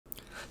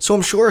So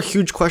I'm sure a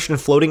huge question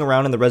floating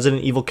around in the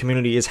Resident Evil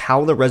community is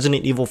how the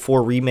Resident Evil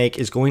 4 remake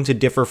is going to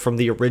differ from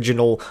the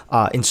original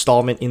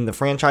installment in the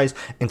franchise,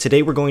 and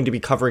today we're going to be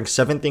covering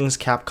 7 things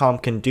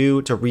Capcom can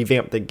do to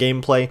revamp the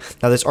gameplay.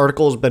 Now this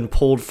article has been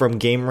pulled from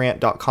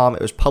Gamrant.com.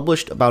 It was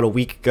published about a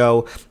week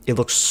ago. It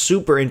looks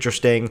super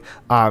interesting.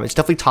 It's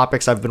definitely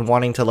topics I've been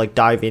wanting to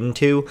dive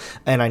into,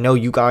 and I know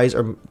you guys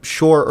are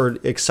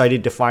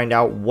excited to find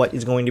out what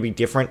is going to be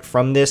different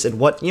from this and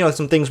what,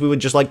 some things we would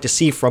just like to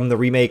see from the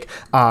remake.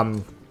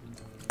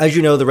 As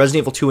you know, the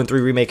Resident Evil 2 and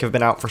 3 remake have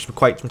been out for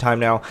quite some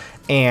time now,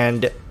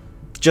 and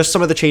just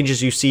some of the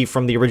changes you see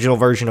from the original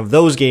version of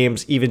those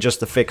games, even just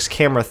the fixed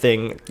camera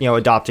thing,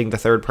 adopting the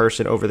third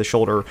person over the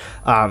shoulder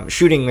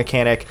shooting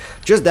mechanic,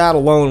 just that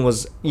alone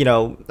was,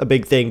 a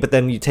big thing. But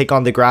then you take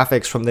on the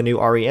graphics from the new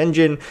RE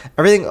engine,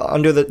 everything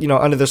under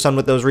the sun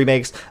with those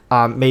remakes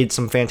made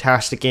some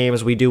fantastic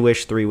games. We do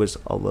wish 3 was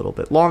a little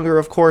bit longer,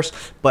 of course,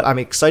 but I'm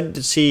excited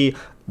to see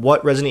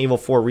what Resident Evil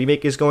 4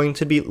 Remake is going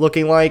to be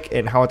looking like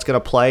and how it's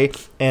going to play,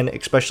 and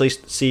especially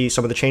see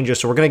some of the changes.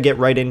 So we're going to get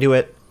right into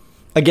it.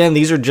 Again,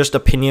 these are just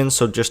opinions,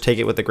 so just take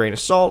it with a grain of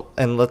salt,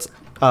 and let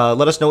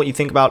us know what you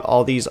think about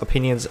all these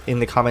opinions in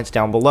the comments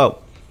down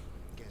below.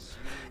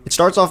 It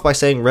starts off by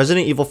saying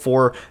Resident Evil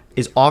 4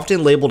 is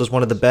often labeled as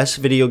one of the best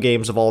video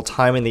games of all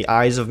time in the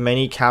eyes of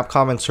many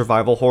Capcom and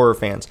survival horror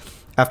fans.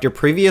 After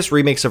previous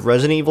remakes of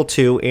Resident Evil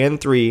 2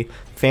 and 3,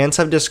 fans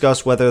have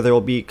discussed whether there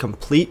will be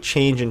complete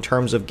change in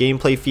terms of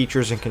gameplay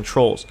features and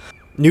controls.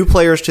 New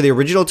players to the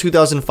original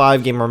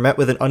 2005 game are met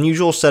with an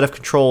unusual set of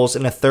controls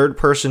in a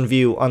third-person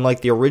view,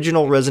 unlike the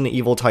original Resident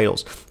Evil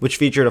titles, which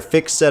featured a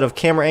fixed set of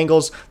camera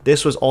angles.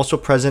 This was also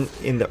present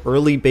in the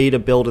early beta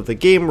build of the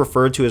game,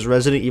 referred to as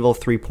Resident Evil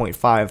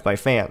 3.5 by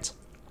fans.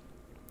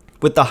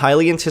 With the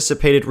highly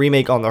anticipated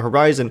remake on the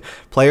horizon,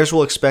 players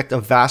will expect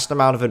a vast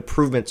amount of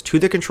improvements to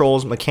the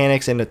controls,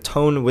 mechanics, and the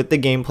tone with the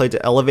gameplay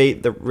to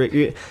elevate the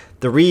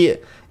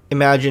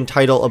reimagined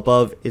title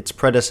above its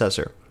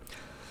predecessor.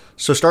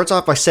 So it starts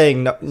off by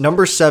saying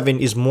number 7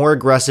 is more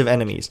aggressive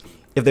enemies.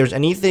 If there's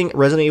anything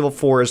Resident Evil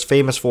 4 is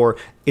famous for,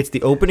 it's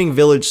the opening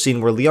village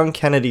scene where Leon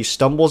Kennedy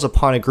stumbles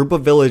upon a group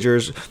of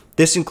villagers.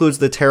 This includes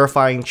the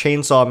terrifying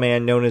chainsaw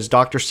man known as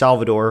Dr.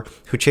 Salvador,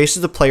 who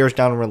chases the players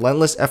down in a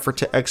relentless effort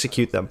to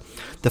execute them.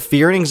 The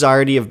fear and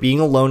anxiety of being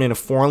alone in a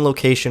foreign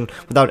location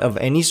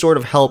without any sort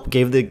of help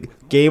gave the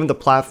game the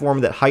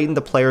platform that heightened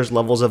the players'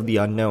 levels of the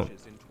unknown.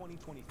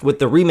 With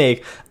the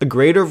remake, a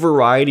greater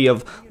variety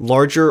of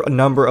larger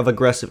number of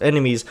aggressive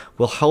enemies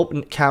will help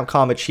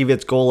Capcom achieve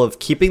its goal of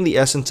keeping the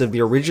essence of the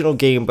original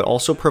game, but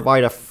also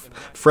provide a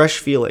fresh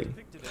feeling.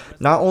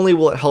 Not only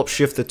will it help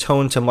shift the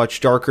tone to a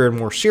much darker and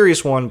more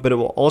serious one, but it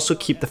will also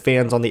keep the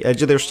fans on the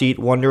edge of their seat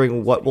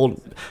wondering what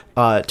will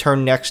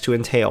turn next to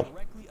entail.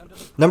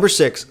 Number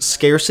 6,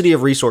 scarcity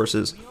of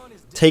resources.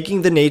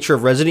 Taking the nature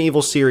of Resident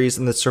Evil series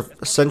and the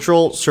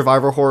central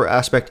survivor horror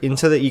aspect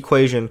into the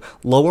equation,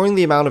 lowering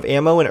the amount of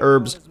ammo and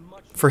herbs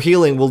for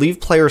healing will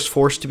leave players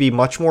forced to be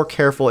much more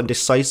careful and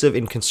decisive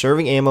in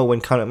conserving ammo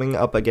when coming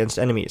up against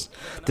enemies.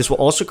 This will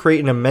also create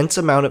an immense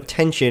amount of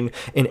tension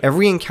in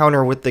every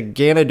encounter with the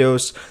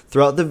Gyarados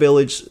throughout the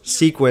village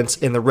sequence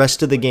and the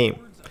rest of the game.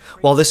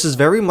 While this is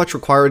very much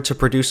required to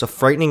produce a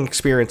frightening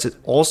experience, it's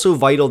also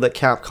vital that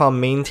Capcom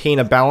maintain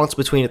a balance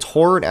between its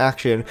horror and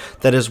action.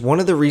 That is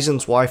one of the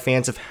reasons why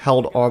fans have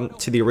held on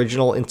to the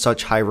original in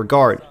such high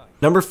regard.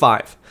 Number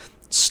 5.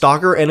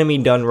 Stalker enemy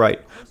done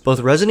right. Both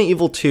Resident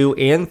Evil 2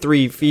 and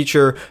 3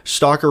 feature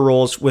stalker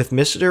roles, with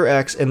Mr.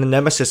 X and the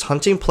Nemesis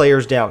hunting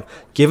players down.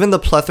 Given the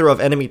plethora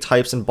of enemy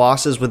types and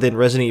bosses within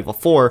Resident Evil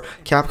 4,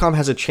 Capcom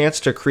has a chance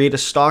to create a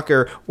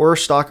stalker or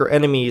stalker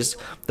enemies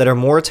that are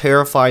more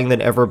terrifying than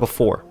ever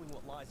before.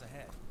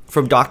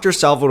 From Dr.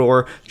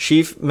 Salvador,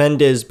 Chief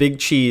Mendez Big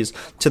Cheese,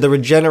 to the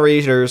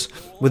Regenerators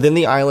within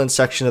the island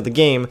section of the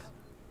game,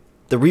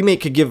 the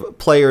remake could give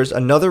players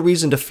another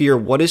reason to fear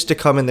what is to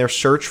come in their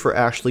search for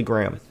Ashley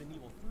Graham.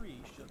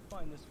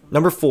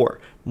 Number 4.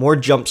 More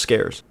jump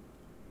scares.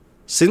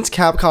 Since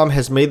Capcom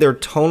has made their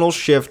tonal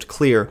shift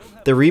clear,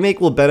 the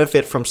remake will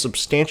benefit from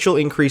substantial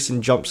increase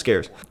in jump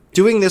scares.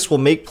 Doing this will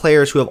make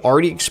players who have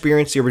already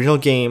experienced the original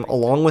game,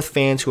 along with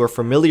fans who are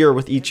familiar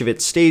with each of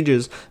its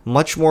stages,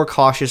 much more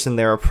cautious in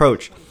their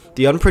approach.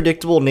 The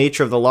unpredictable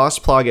nature of the Las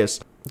Plagas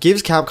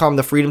gives Capcom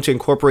the freedom to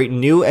incorporate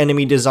new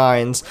enemy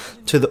designs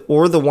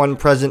or the one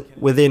present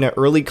within an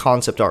early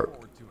concept art.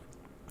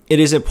 It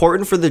is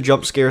important for the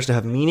jump scares to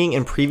have meaning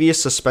in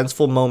previous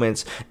suspenseful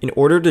moments in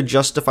order to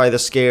justify the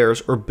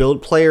scares or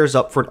build players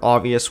up for an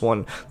obvious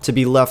one to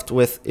be left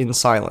with in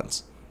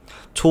silence.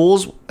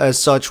 Tools as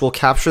such will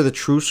capture the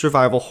true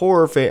survival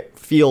horror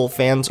feel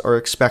fans are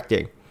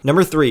expecting.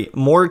 Number 3.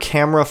 More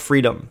camera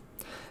freedom.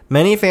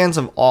 Many fans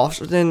have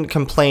often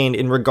complained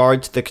in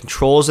regard to the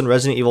controls in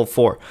Resident Evil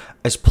 4,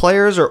 as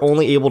players are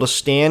only able to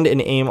stand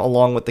and aim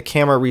along with the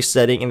camera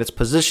resetting and its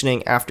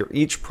positioning after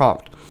each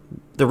prompt.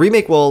 The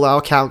remake will allow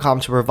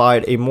Capcom to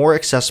provide a more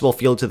accessible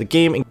feel to the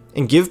game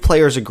and give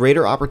players a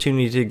greater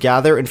opportunity to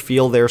gather and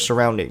feel their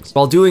surroundings.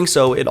 While doing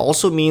so, it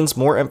also means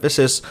more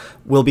emphasis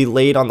will be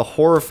laid on the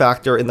horror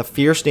factor and the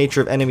fierce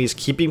nature of enemies,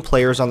 keeping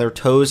players on their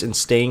toes and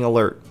staying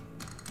alert.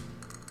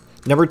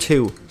 Number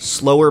 2,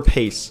 slower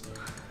pace.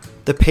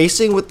 The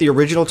pacing with the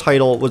original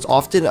title was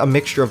often a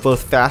mixture of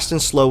both fast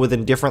and slow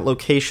within different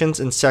locations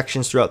and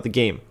sections throughout the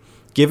game.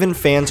 Given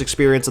fans'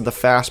 experience of the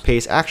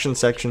fast-paced action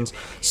sections,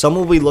 some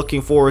will be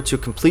looking forward to a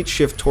complete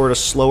shift toward a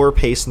slower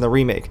pace in the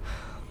remake.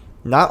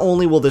 Not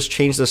only will this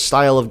change the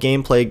style of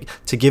gameplay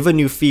to give a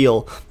new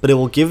feel, but it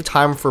will give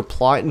time for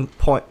plot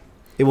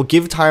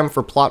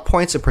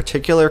points and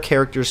particular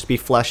characters to be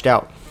fleshed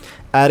out.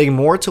 Adding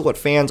more to what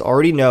fans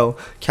already know,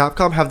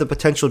 Capcom have the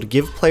potential to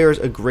give players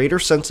a greater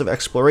sense of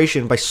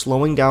exploration by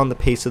slowing down the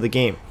pace of the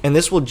game, and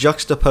this will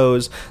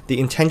juxtapose the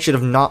intention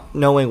of not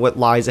knowing what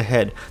lies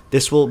ahead.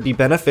 This will be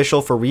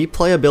beneficial for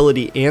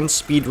replayability and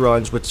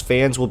speedruns, which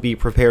fans will be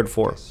prepared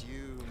for.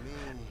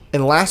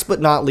 And last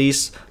but not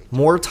least,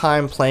 more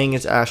time playing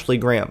as Ashley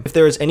Graham. If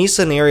there is any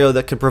scenario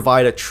that could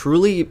provide a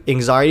truly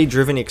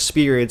anxiety-driven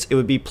experience, it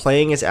would be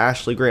playing as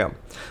Ashley Graham.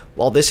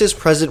 While this is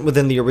present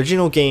within the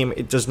original game,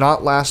 it does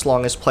not last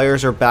long as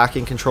players are back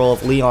in control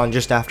of Leon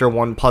just after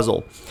one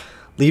puzzle.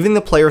 Leaving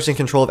the players in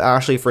control of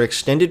Ashley for an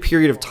extended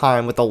period of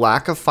time with a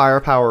lack of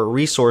firepower or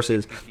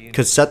resources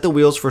could set the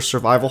wheels for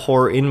survival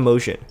horror in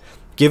motion,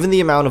 given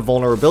the amount of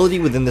vulnerability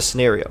within the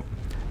scenario.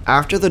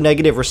 After the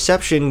negative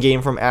reception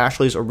gained from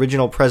Ashley's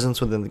original presence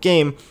within the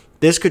game,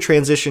 this could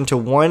transition to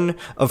one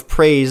of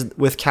praise,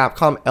 with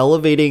Capcom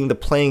elevating the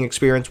playing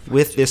experience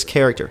with this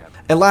character.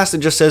 And last, it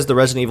just says the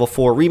Resident Evil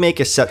 4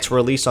 Remake is set to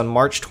release on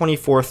March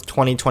 24th,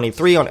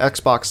 2023 on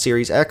Xbox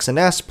Series X and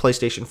S,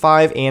 PlayStation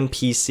 5, and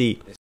PC.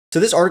 So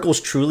this article is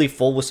truly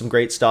full with some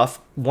great stuff.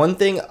 One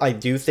thing I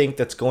do think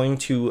that's going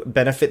to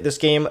benefit this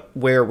game,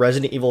 where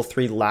Resident Evil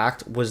 3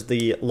 lacked, was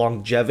the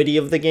longevity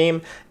of the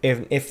game.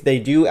 If they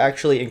do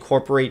actually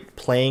incorporate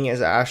playing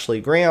as Ashley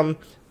Graham,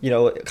 you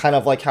know, kind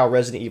of like how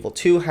Resident Evil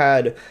 2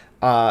 had,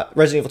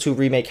 Resident Evil 2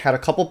 Remake had a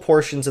couple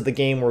portions of the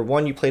game where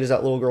one, you played as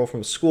that little girl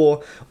from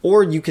school,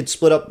 or you could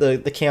split up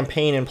the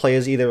campaign and play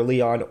as either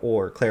Leon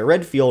or Claire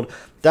Redfield.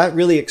 That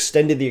really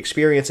extended the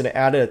experience and it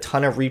added a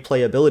ton of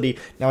replayability.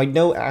 Now, I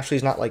know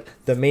Ashley's not like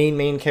the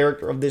main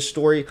character of this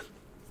story.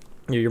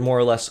 You're more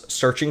or less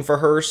searching for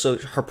her, so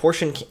her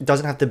portion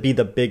doesn't have to be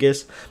the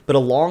biggest, but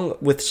along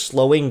with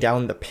slowing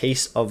down the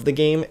pace of the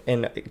game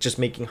and just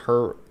making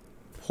her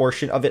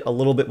portion of it a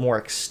little bit more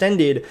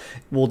extended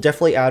will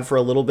definitely add for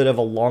a little bit of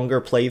a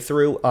longer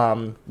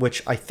playthrough,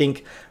 which I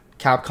think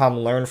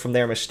Capcom learned from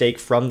their mistake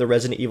from the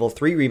Resident Evil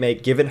 3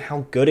 remake, given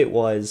how good it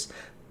was,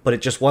 but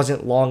it just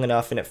wasn't long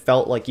enough, and it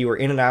felt like you were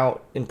in and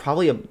out in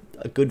probably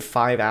a good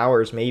 5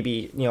 hours,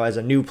 maybe, you know, as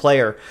a new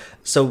player.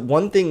 So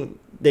one thing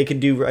they could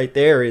do right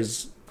there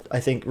is, I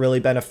think, really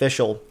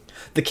beneficial.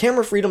 The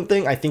camera freedom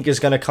thing, I think,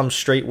 is going to come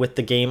straight with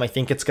the game. I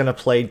think it's going to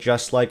play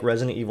just like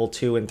Resident Evil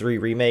 2 and 3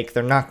 Remake.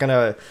 They're not going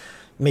to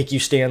make you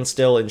stand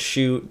still and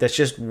shoot. That's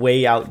just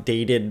way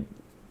outdated,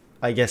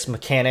 I guess,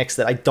 mechanics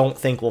that I don't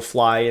think will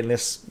fly in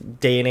this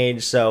day and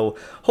age. So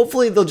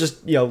hopefully they'll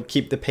just, you know,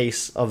 keep the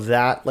pace of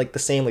that like the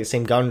same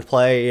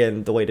gunplay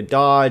and the way to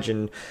dodge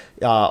and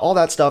all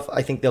that stuff.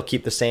 I think they'll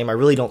keep the same. I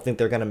really don't think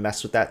they're going to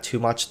mess with that too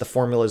much. The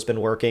formula's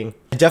been working.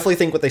 I definitely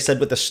think what they said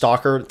with the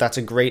Stalker, that's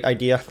a great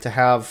idea to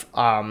have,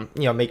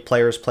 you know, make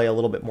players play a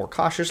little bit more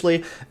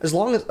cautiously, as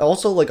long as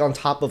also, like, on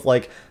top of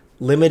like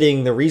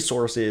limiting the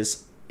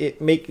resources,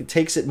 it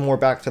takes it more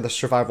back to the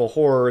survival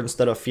horror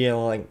instead of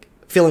feeling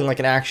like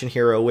an action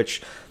hero,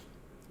 which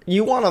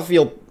you want to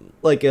feel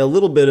like a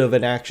little bit of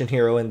an action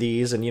hero in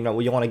these, and you know,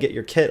 you want to get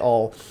your kit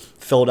all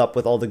filled up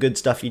with all the good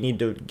stuff you need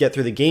to get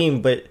through the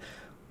game. But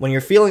when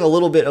you're feeling a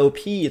little bit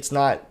OP,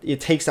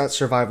 it takes that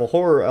survival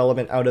horror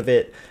element out of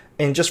it.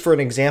 And just for an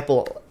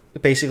example,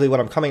 basically what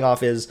I'm coming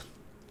off is,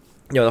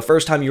 you know, the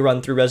first time you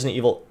run through Resident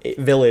Evil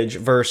Village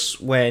versus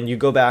when you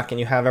go back and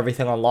you have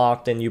everything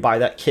unlocked and you buy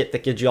that kit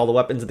that gives you all the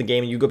weapons of the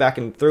game and you go back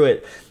and through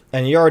it,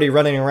 and you're already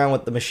running around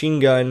with the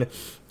machine gun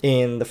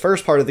in the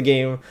first part of the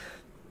game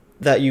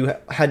that you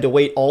had to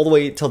wait all the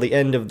way till the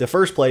end of the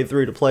first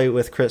playthrough to play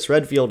with Chris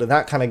Redfield and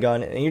that kind of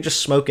gun, and you're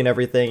just smoking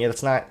everything,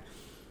 and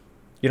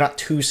you're not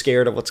too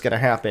scared of what's going to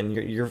happen.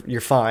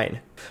 You're fine.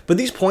 But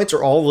these points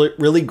are all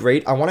really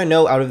great. I want to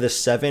know, out of this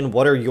 7,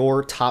 what are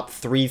your top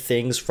 3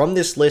 things from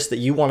this list that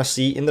you want to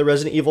see in the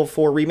Resident Evil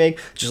 4 remake?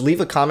 Just leave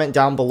a comment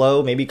down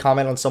below. Maybe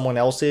comment on someone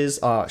else's.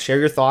 Share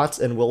your thoughts,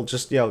 and we'll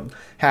just, you know,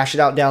 hash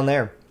it out down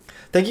there.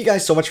 Thank you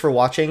guys so much for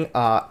watching.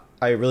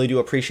 I really do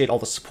appreciate all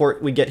the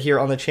support we get here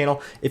on the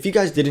channel. If you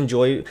guys did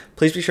enjoy,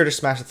 please be sure to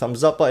smash the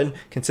thumbs up button.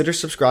 Consider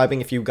subscribing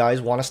if you guys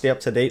want to stay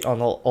up to date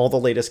on all the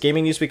latest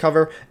gaming news we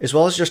cover, as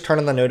well as just turn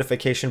on the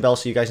notification bell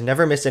so you guys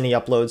never miss any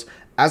uploads.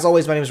 As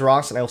always, my name is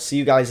Ross, and I will see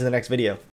you guys in the next video.